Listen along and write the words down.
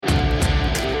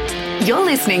You're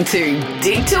listening to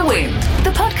Dig to Win,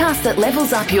 the podcast that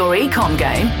levels up your e-com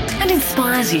game and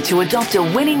inspires you to adopt a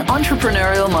winning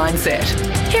entrepreneurial mindset.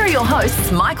 Here are your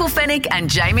hosts, Michael Fennick and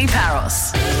Jamie Paros.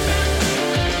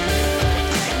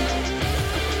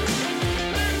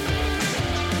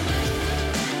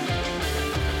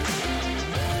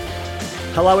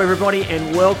 Hello everybody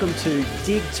and welcome to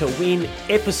Dig to Win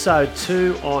episode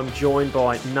 2. I'm joined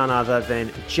by none other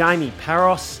than Jamie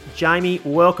Paros. Jamie,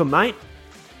 welcome mate.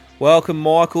 Welcome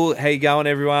Michael, how you going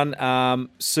everyone?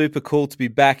 Super cool to be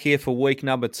back here for week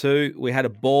number 2. We had a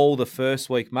ball the first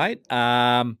week mate.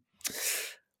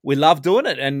 We love doing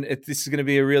it and this is going to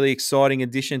be a really exciting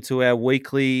addition to our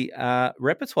weekly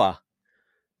repertoire.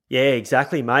 Yeah,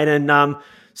 exactly mate. And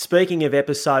speaking of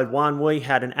episode 1, we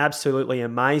had an absolutely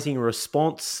amazing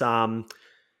response. I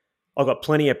got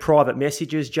plenty of private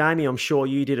messages, Jamie. I'm sure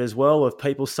you did as well, of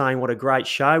people saying what a great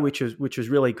show, which was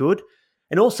really good.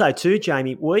 And also too,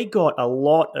 Jamie, we got a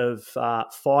lot of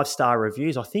 5-star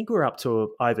reviews. I think we're up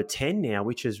to over 10 now,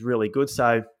 which is really good.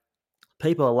 So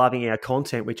people are loving our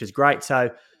content, which is great. So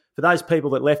for those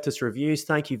people that left us reviews,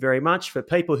 thank you very much. For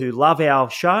people who love our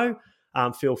show,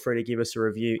 feel free to give us a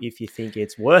review if you think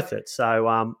it's worth it.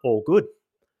 So all good.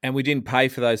 And we didn't pay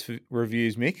for those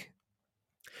reviews, Mick?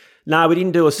 No, we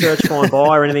didn't do a search, find,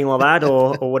 buy or anything like that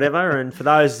or whatever. And for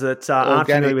those that aren't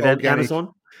familiar with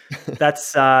Amazon,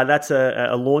 that's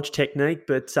a launch technique.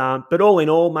 But all in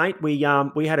all, mate, we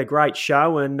had a great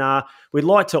show, and we'd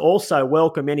like to also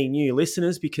welcome any new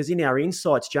listeners, because in our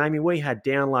insights, Jamie, we had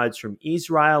downloads from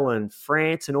Israel and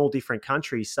France and all different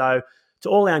countries. So to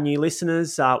all our new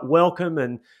listeners, welcome.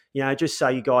 And just so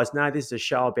you guys know, this is a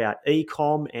show about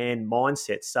e-com and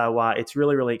mindset. So it's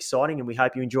really, really exciting, and we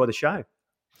hope you enjoy the show.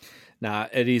 No,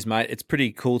 it is, mate. It's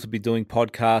pretty cool to be doing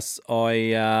podcasts.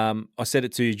 I said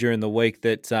it to you during the week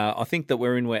that I think that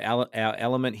we're in our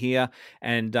element here,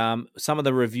 and some of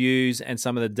the reviews and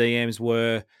some of the DMs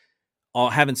were,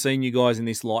 I haven't seen you guys in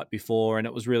this light before, and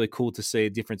it was really cool to see a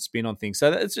different spin on things.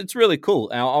 So it's really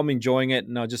cool. I'm enjoying it,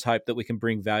 and I just hope that we can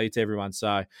bring value to everyone.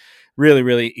 So really,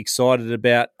 really excited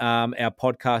about our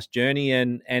podcast journey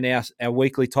and our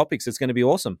weekly topics. It's going to be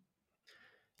awesome.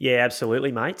 Yeah,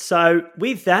 absolutely, mate. So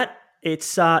with that,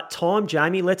 it's time,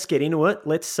 Jamie. Let's get into it.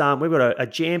 We've got a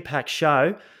jam-packed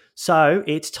show, so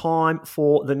it's time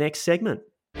for the next segment.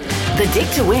 The Dig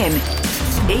to Win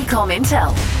e-com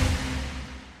Intel.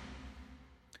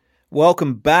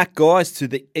 Welcome back, guys, to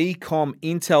the e-com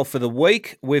Intel for the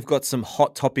week. We've got some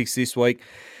hot topics this week.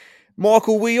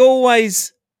 Michael, we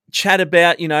always chat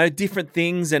about, different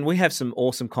things, and we have some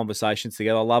awesome conversations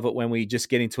together. I love it when we just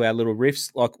get into our little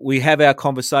riffs. Like, we have our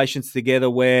conversations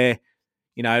together where,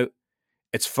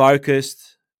 it's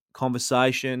focused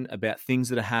conversation about things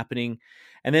that are happening.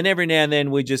 And then every now and then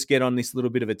we just get on this little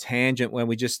bit of a tangent when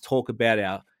we just talk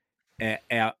about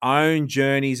our own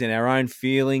journeys and our own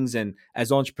feelings. And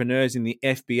as entrepreneurs in the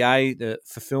FBA, the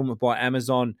Fulfillment by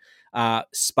Amazon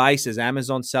space, as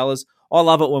Amazon sellers, I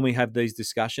love it when we have these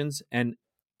discussions. And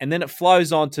then it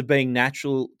flows on to being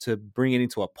natural to bring it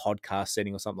into a podcast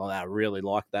setting or something like that. I really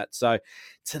like that. So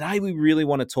today we really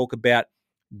want to talk about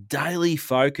daily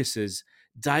focuses,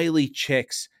 daily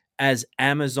checks as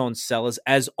Amazon sellers,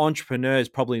 as entrepreneurs,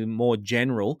 probably more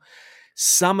general.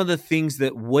 Some of the things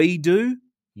that we do,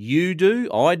 you do,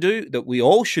 I do, that we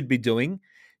all should be doing,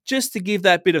 just to give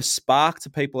that bit of spark to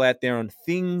people out there on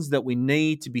things that we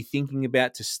need to be thinking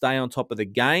about to stay on top of the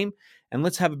game. And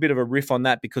let's have a bit of a riff on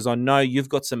that, because I know you've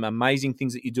got some amazing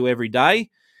things that you do every day.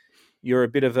 You're a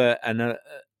bit of an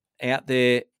out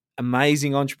there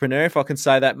amazing entrepreneur, if I can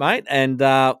say that, mate. And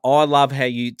I love how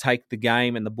you take the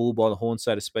game and the bull by the horn,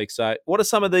 so to speak. So what are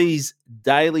some of these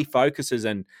daily focuses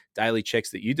and daily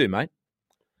checks that you do, mate?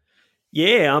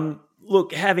 Yeah,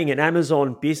 look, having an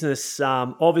Amazon business,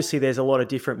 obviously there's a lot of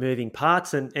different moving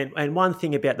parts. And one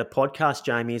thing about the podcast,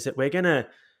 Jamie, is that we're going to,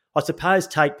 I suppose,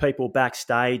 take people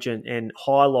backstage and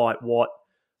highlight what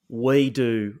we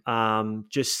do,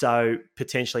 just so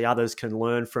potentially others can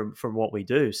learn from what we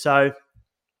do. So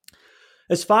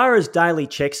as far as daily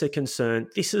checks are concerned,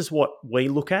 this is what we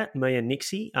look at, me and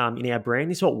Nixie, in our brand.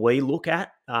 This is what we look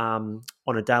at on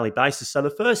a daily basis. So the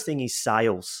first thing is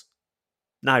sales.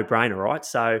 No brainer, right?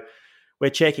 So we're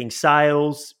checking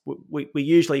sales. We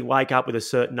usually wake up with a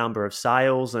certain number of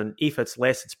sales, and if it's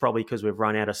less, it's probably because we've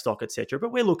run out of stock, etc.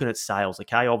 But we're looking at sales,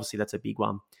 okay? Obviously, that's a big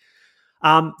one.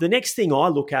 The next thing I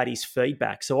look at is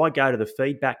feedback. So I go to the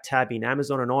feedback tab in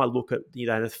Amazon and I look at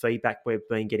the feedback we've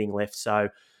been getting left. So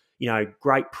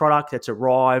great product that's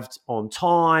arrived on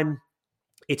time,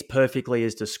 it's perfectly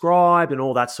as described and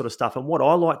all that sort of stuff. And what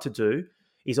I like to do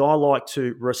is I like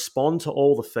to respond to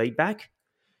all the feedback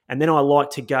And then I like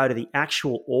to go to the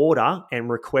actual order and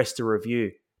request a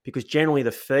review, because generally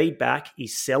the feedback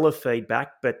is seller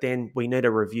feedback, but then we need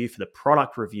a review for the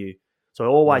product review. So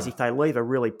always, if they leave a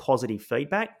really positive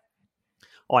feedback,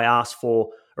 I ask for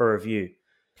a review.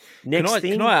 Can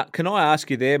I ask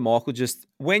you there, Michael, just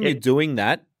when you're doing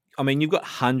that, I mean, you've got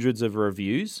hundreds of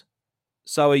reviews.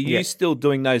 So are you still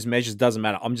doing those measures? Doesn't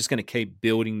matter. I'm just going to keep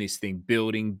building this thing,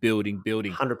 building.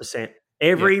 100%.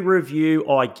 Every review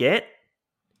I get,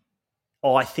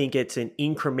 I think it's an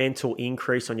incremental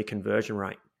increase on your conversion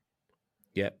rate.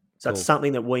 Yeah. So it's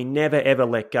something that we never, ever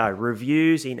let go.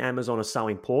 Reviews in Amazon are so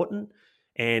important,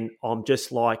 and I'm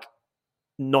just like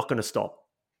not going to stop.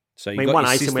 So I mean, one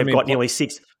ASIN, we've got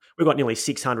nearly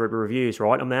 600 reviews,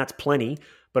 right? I mean, that's plenty,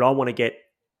 but I want to get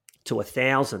to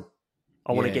 1,000.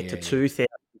 I want to get to 2,000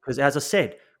 because, as I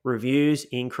said, reviews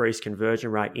increase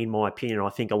conversion rate, in my opinion. I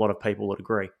think a lot of people would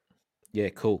agree. Yeah,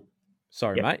 cool.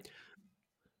 Sorry, mate.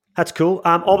 That's cool.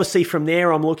 Obviously, from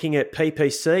there, I'm looking at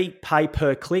PPC, pay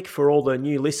per click, for all the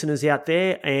new listeners out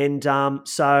there. And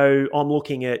so I'm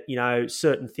looking at,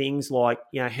 certain things like,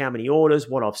 how many orders,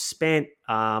 what I've spent.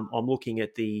 I'm looking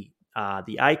at the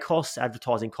ACOS,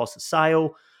 advertising cost of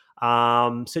sale.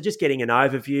 So just getting an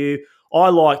overview. I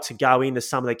like to go into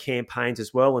some of the campaigns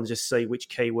as well and just see which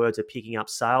keywords are picking up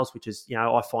sales, which is,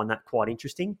 I find that quite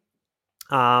interesting.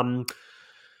 From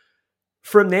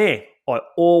there, I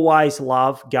always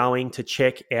love going to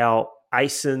check our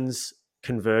ASIN's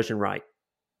conversion rate.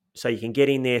 So you can get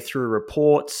in there through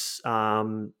reports.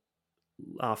 I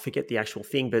forget the actual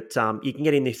thing, but you can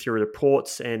get in there through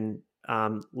reports and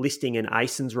listing an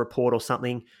ASIN's report or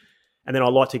something. And then I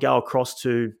like to go across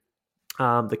to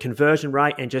the conversion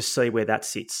rate and just see where that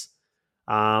sits.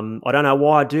 I don't know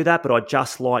why I do that, but I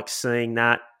just like seeing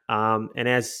that. And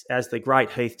as the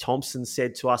great Heath Thompson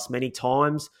said to us many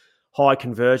times, high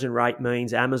conversion rate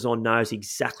means Amazon knows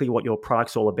exactly what your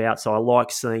product's all about. So I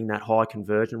like seeing that high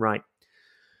conversion rate.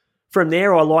 From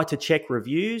there, I like to check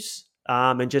reviews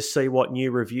and just see what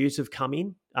new reviews have come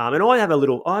in. And I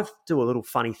do a little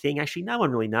funny thing. Actually, no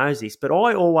one really knows this, but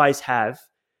I always have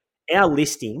our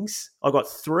listings. I've got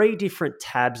 3 different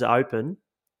tabs open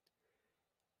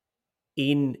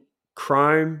in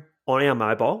Chrome on our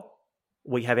mobile.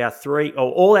 We have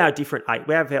all our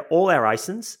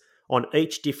ASINs on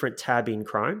each different tab in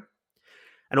Chrome.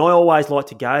 And I always like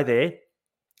to go there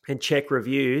and check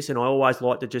reviews, and I always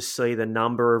like to just see the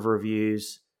number of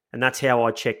reviews, and that's how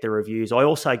I check the reviews. I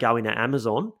also go into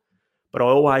Amazon, but I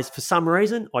always, for some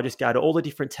reason, I just go to all the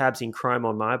different tabs in Chrome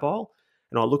on mobile,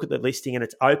 and I look at the listing, and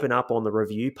it's open up on the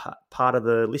review part of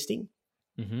the listing.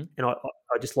 Mm-hmm. And I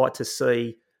just like to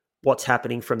see what's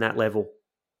happening from that level.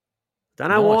 Don't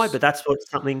know why, but that's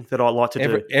something that I like to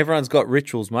do. Everyone's got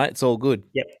rituals, mate. It's all good.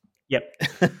 Yep.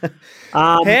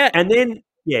 And then,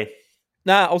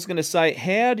 No, I was going to say,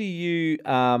 how do you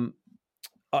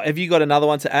have you got another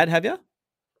one to add, have you?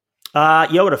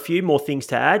 I've got a few more things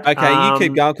to add. Okay, you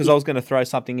keep going because I was going to throw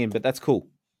something in, but that's cool.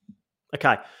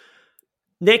 Okay.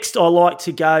 Next, I like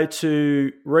to go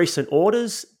to recent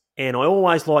orders, and I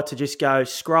always like to just go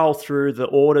scroll through the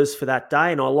orders for that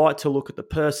day, and I like to look at the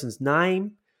person's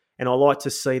name, and I like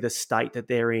to see the state that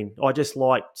they're in. I just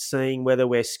like seeing whether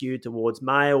we're skewed towards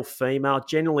male, female.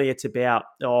 Generally, it's about,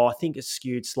 I think it's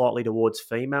skewed slightly towards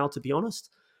female, to be honest,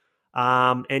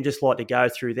 and just like to go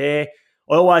through there.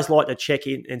 I always like to check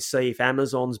in and see if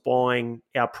Amazon's buying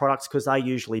our products, because they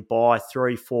usually buy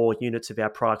 3-4 units of our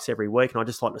products every week, and I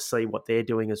just like to see what they're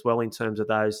doing as well in terms of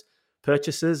those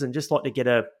purchases, and just like to get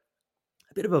a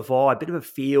bit of a vibe, a bit of a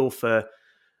feel for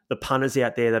the punters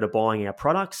out there that are buying our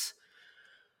products.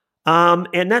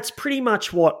 And that's pretty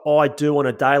much what I do on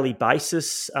a daily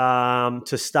basis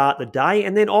to start the day.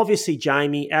 And then obviously,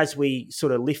 Jamie, as we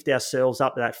sort of lift ourselves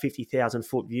up to that 50,000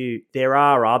 foot view, there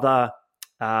are other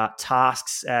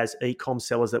tasks as e-com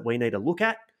sellers that we need to look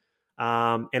at.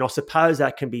 And I suppose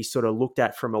that can be sort of looked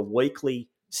at from a weekly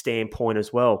standpoint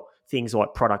as well. Things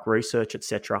like product research,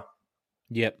 etc.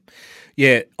 Yep.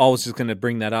 Yeah, I was just going to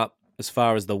bring that up as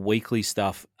far as the weekly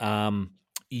stuff.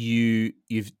 You've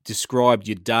described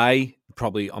your day.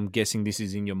 Probably, I'm guessing this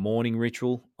is in your morning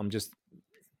ritual. I'm just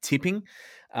tipping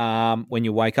when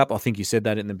you wake up. I think you said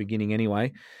that in the beginning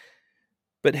anyway.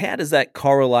 But how does that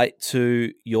correlate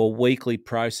to your weekly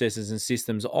processes and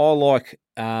systems? I like,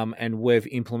 and we've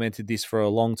implemented this for a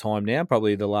long time now,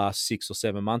 probably the last 6 or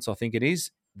 7 months, I think it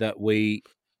is, that we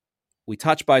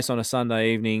touch base on a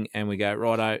Sunday evening and we go,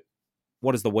 righto,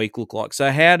 what does the week look like?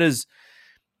 So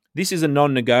this is a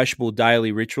non-negotiable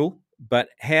daily ritual, but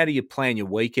how do you plan your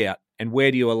week out, and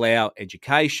where do you allow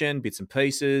education, bits and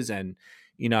pieces, and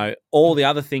all the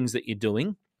other things that you're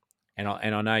doing? And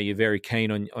I know you're very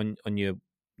keen on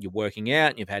you're working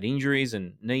out and you've had injuries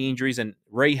and knee injuries and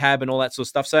rehab and all that sort of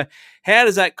stuff. So how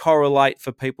does that correlate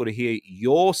for people to hear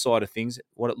your side of things,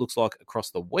 what it looks like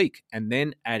across the week, and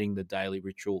then adding the daily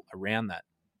ritual around that?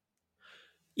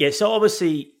 Yeah, so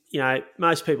obviously,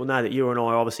 most people know that you and I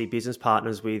are obviously business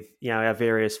partners with, our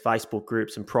various Facebook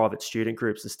groups and private student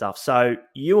groups and stuff. So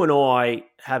you and I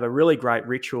have a really great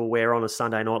ritual where on a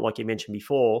Sunday night, like you mentioned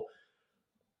before,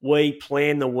 we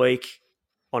plan the week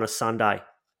on a Sunday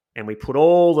and we put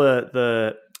all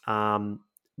the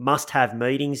must-have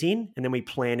meetings in, and then we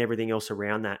plan everything else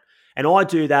around that. And I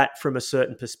do that from a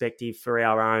certain perspective for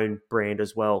our own brand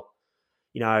as well.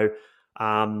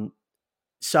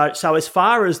 So as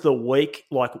far as the week,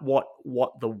 like what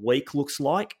the week looks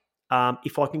like,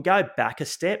 if I can go back a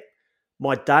step,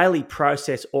 my daily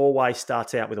process always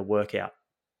starts out with a workout.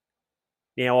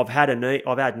 Now I've had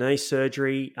knee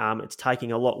surgery. It's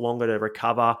taking a lot longer to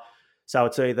recover. So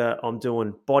it's either I'm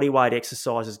doing body weight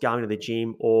exercises, going to the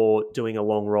gym, or doing a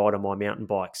long ride on my mountain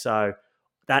bike. So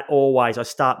that I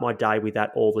start my day with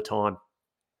that all the time.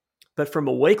 But from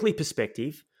a weekly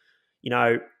perspective,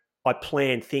 I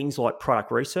plan things like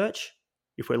product research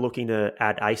if we're looking to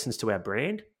add ASINs to our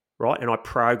brand, right? And I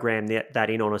program that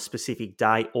in on a specific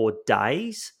day or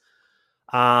days.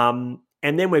 And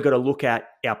then we've got to look at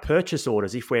our purchase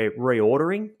orders if we're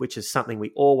reordering, which is something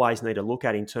we always need to look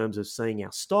at in terms of seeing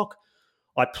our stock.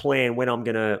 I plan when I'm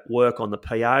going to work on the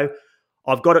PO.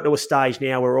 I've got it to a stage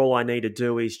now where all I need to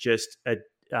do is just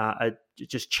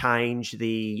change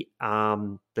the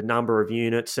number of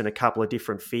units in a couple of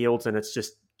different fields, and it's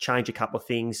just change a couple of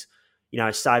things,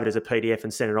 save it as a PDF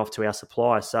and send it off to our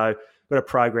supplier. So I've got to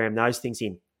program those things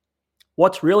in.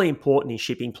 What's really important is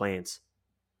shipping plans.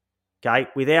 Okay,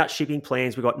 without shipping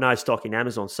plans, we've got no stock in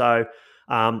Amazon. So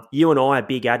you and I are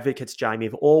big advocates, Jamie,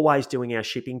 of always doing our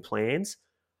shipping plans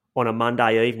on a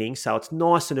Monday evening. So it's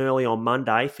nice and early on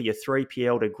Monday for your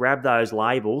 3PL to grab those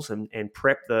labels and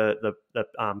prep the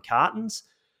cartons,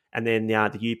 and then the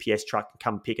UPS truck can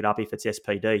come pick it up if it's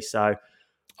SPD. So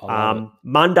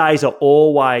Mondays are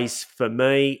always, for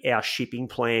me, our shipping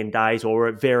plan days, or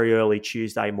a very early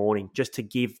Tuesday morning, just to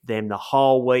give them the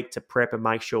whole week to prep and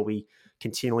make sure we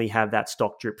continually have that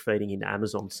stock drip feeding into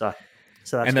Amazon. So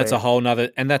that's a whole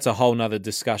nother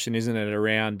discussion, isn't it,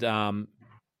 around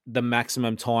the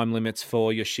maximum time limits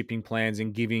for your shipping plans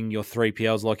and giving your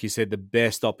 3PLs, like you said, the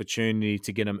best opportunity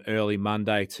to get them early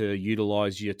Monday to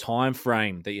utilize your time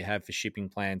frame that you have for shipping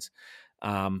plans,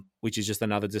 which is just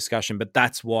another discussion. But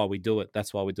that's why we do it.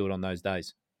 That's why we do it on those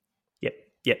days.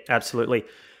 Yep, absolutely.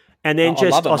 And then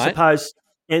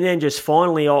and then just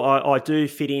finally, I do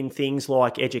fit in things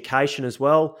like education as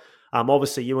well.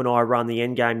 Obviously, you and I run the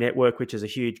Endgame Network, which is a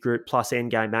huge group, plus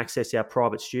Endgame Access, our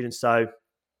private students. So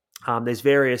there's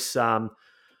various,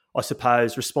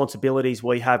 responsibilities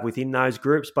we have within those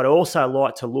groups. But I also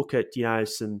like to look at,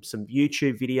 some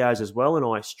YouTube videos as well, and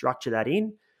I structure that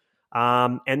in.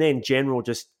 And then general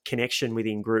just connection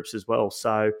within groups as well.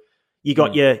 So you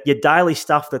got your daily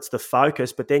stuff that's the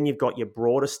focus, but then you've got your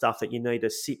broader stuff that you need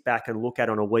to sit back and look at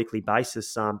on a weekly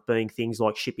basis, being things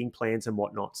like shipping plans and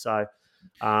whatnot. So,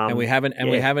 and we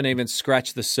haven't even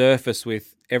scratched the surface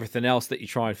with everything else that you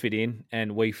try and fit in,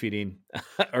 and we fit in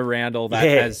around all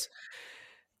that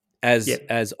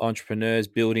as entrepreneurs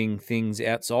building things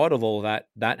outside of all that.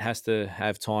 That has to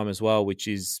have time as well, which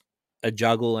is a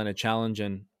juggle and a challenge,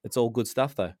 and it's all good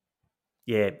stuff though.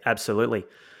 Yeah, absolutely.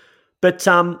 But,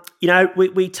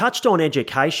 we touched on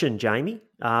education, Jamie,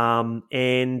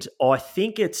 and I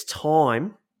think it's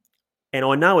time, and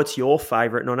I know it's your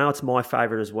favourite, and I know it's my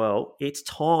favourite as well. It's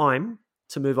time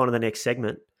to move on to the next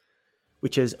segment,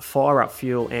 which is Fire Up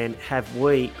Fuel, and have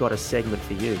we got a segment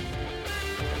for you?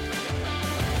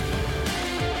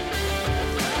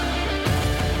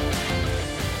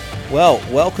 Well,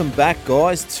 welcome back,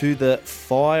 guys, to the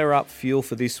Fire Up Fuel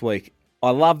for this week. I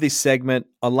love this segment.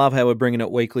 I love how we're bringing it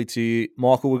weekly to you.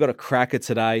 Michael, we've got a cracker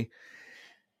today.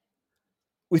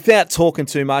 Without talking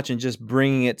too much and just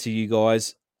bringing it to you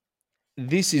guys,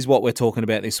 this is what we're talking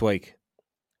about this week.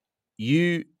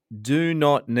 You do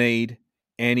not need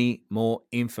any more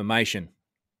information.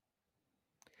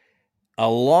 A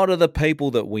lot of the people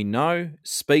that we know,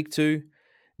 speak to,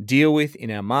 deal with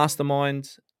in our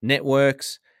masterminds,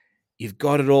 networks, you've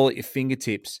got it all at your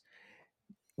fingertips.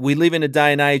 We live in a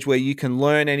day and age where you can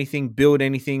learn anything, build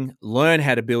anything, learn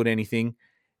how to build anything.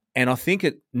 And I think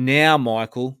it now,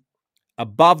 Michael,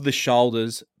 above the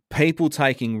shoulders, people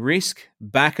taking risk,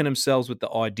 backing themselves with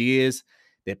the ideas,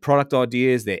 their product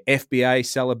ideas, their FBA,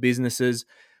 seller businesses,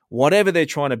 whatever they're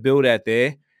trying to build out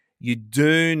there, you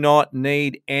do not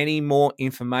need any more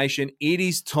information. It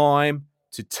is time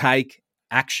to take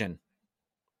action.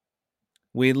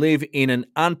 We live in an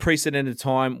unprecedented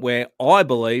time where I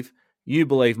believe, you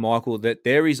believe, Michael, that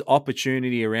there is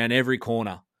opportunity around every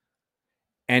corner.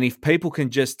 And if people can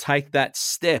just take that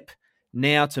step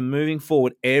now to moving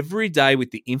forward every day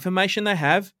with the information they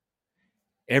have,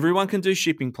 everyone can do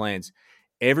shipping plans.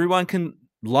 Everyone can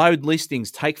load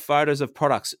listings, take photos of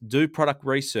products, do product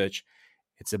research.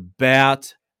 It's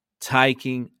about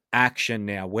taking action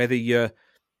now, whether you're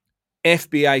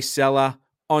FBA seller,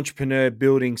 entrepreneur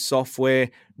building software,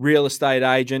 real estate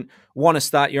agent, want to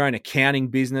start your own accounting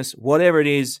business, whatever it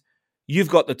is, you've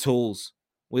got the tools.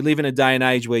 We live in a day and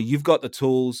age where you've got the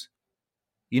tools.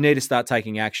 You need to start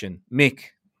taking action. Mick,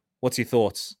 what's your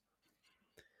thoughts?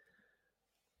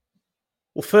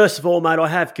 Well, first of all, mate, I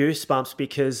have goosebumps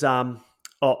because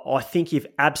I think you've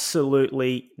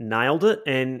absolutely nailed it.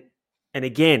 And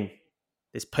again,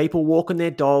 there's people walking their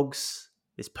dogs.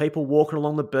 There's people walking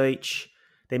along the beach.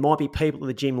 There might be people at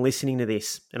the gym listening to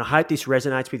this. And I hope this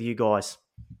resonates with you guys.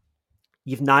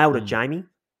 You've nailed it, Jamie.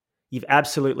 You've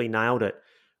absolutely nailed it.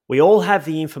 We all have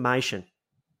the information.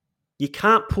 You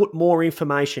can't put more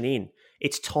information in.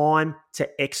 It's time to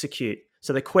execute.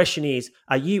 So the question is,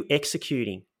 are you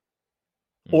executing?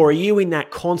 Or are you in that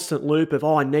constant loop of,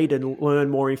 I need to learn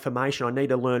more information. I need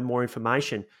to learn more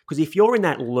information. Because if you're in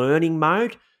that learning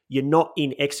mode, you're not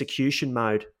in execution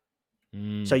mode.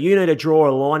 So you need to draw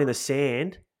a line in the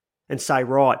sand and say,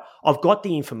 right, I've got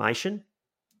the information.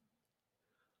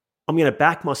 I'm going to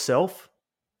back myself.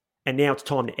 And now it's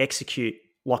time to execute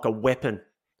like a weapon.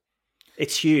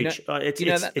 It's huge.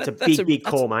 It's a big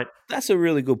call, mate. That's a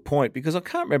really good point because I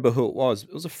can't remember who it was.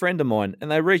 It was a friend of mine and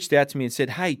they reached out to me and said,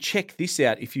 hey, check this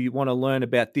out if you want to learn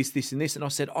about this, this, and this. And I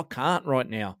said, I can't right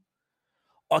now.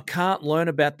 I can't learn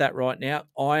about that right now.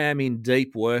 I am in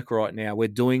deep work right now. We're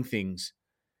doing things.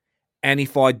 And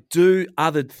if I do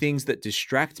other things that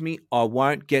distract me, I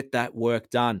won't get that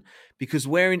work done because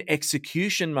we're in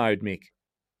execution mode, Mick.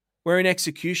 We're in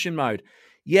execution mode.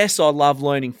 Yes, I love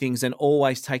learning things and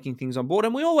always taking things on board.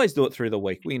 And we always do it through the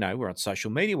week. We know we're on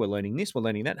social media. We're learning this. We're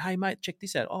learning that. Hey, mate, check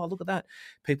this out. Oh, look at that.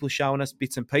 People showing us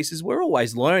bits and pieces. We're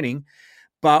always learning,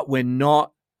 but we're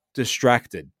not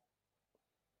distracted.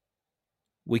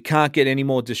 We can't get any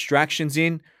more distractions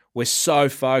in. We're so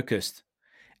focused.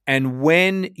 And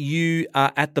when you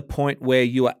are at the point where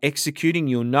you are executing,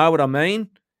 you'll know what I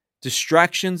mean.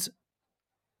 Distractions,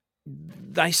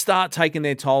 they start taking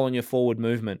their toll on your forward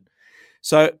movement.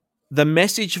 So the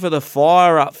message for the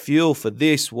Fire Up Fuel for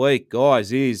this week,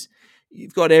 guys, is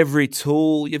you've got every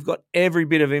tool, you've got every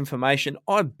bit of information.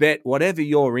 I bet whatever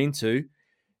you're into,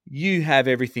 you have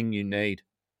everything you need.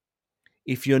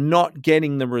 If you're not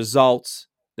getting the results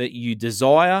that you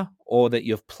desire or that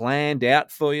you've planned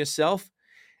out for yourself,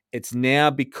 it's now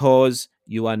because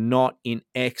you are not in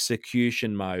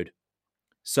execution mode.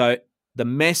 So the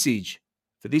message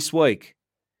for this week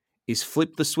is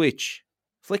flip the switch.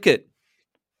 Flick it.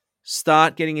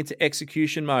 Start getting into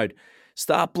execution mode.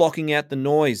 Start blocking out the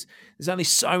noise. There's only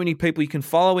so many people you can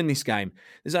follow in this game.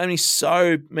 There's only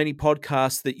so many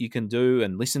podcasts that you can do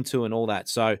and listen to and all that.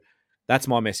 So that's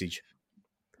my message.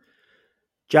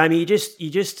 Jamie, you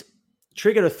just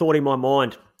triggered a thought in my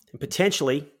mind. And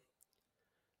potentially,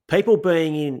 people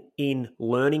being in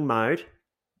learning mode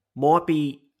might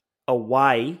be a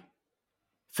way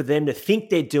for them to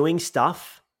think they're doing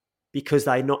stuff because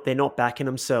they're not backing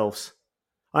themselves.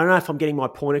 I don't know if I'm getting my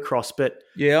point across, but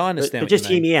yeah, I understand. But just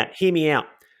hear me out. Hear me out.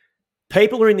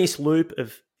 People are in this loop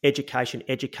of education,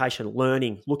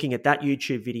 learning, looking at that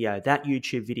YouTube video, that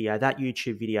YouTube video, that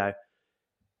YouTube video.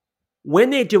 When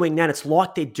they're doing that, it's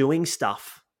like they're doing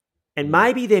stuff. And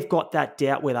maybe they've got that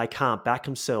doubt where they can't back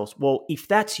themselves. Well, if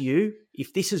that's you,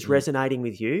 if this is resonating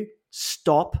with you,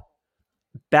 stop,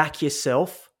 back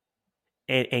yourself,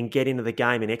 and get into the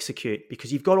game and execute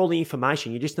because you've got all the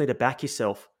information. You just need to back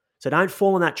yourself. So don't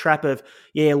fall in that trap of,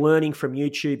 learning from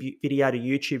YouTube video to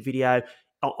YouTube video.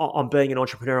 I'm being an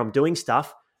entrepreneur. I'm doing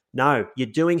stuff. No, you're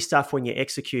doing stuff when you're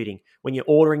executing, when you're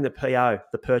ordering the PO,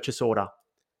 the purchase order,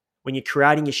 when you're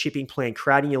creating your shipping plan,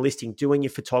 creating your listing, doing your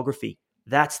photography.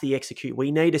 That's the execute.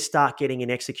 We need to start getting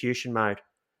in execution mode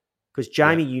because,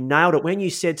 Jamie, you nailed it. When you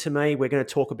said to me, we're going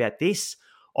to talk about this,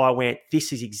 I went,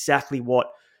 this is exactly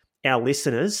what our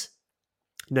listeners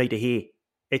need to hear.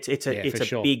 It's a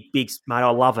sure. big, mate. I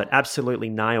love it. Absolutely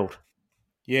nailed.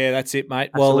 Yeah, that's it, mate.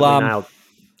 Absolutely nailed.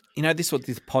 This is what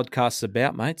this podcast's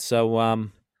about, mate. So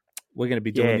we're going to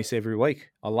be doing this every week.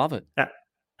 I love it.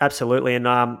 Absolutely. And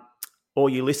all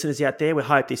you listeners out there, we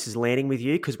hope this is landing with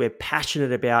you because we're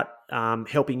passionate about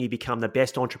helping you become the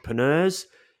best entrepreneurs,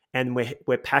 and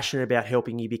we're passionate about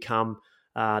helping you become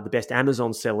the best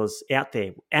Amazon sellers out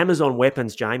there. Amazon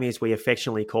weapons, Jamie, as we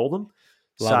affectionately call them.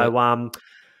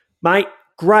 Mate,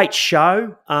 great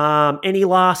show. Any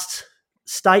last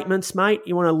statements, mate?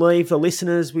 You want to leave the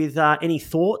listeners with any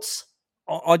thoughts?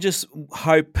 I just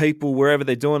hope people, wherever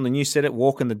they're doing, and you said it,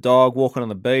 walking the dog, walking on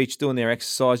the beach, doing their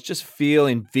exercise, just feel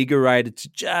invigorated to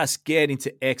just get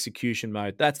into execution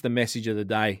mode. That's the message of the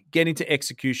day. Get into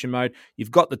execution mode.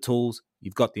 You've got the tools.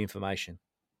 You've got the information.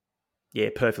 Yeah,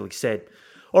 perfectly said.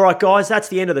 All right, guys, that's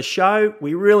the end of the show.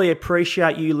 We really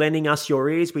appreciate you lending us your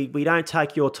ears. We don't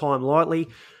take your time lightly.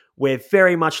 We're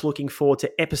very much looking forward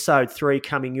to episode 3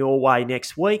 coming your way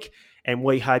next week. And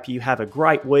we hope you have a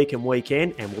great week and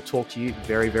weekend, and we'll talk to you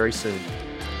very, very soon.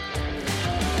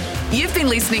 You've been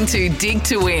listening to Dig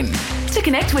to Win. To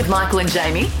connect with Michael and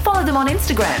Jamie, follow them on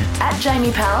Instagram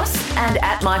 @JamieParis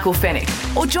and @Michael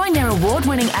Fennick, or join their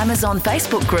award-winning Amazon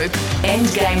Facebook group,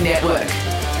 Endgame Network.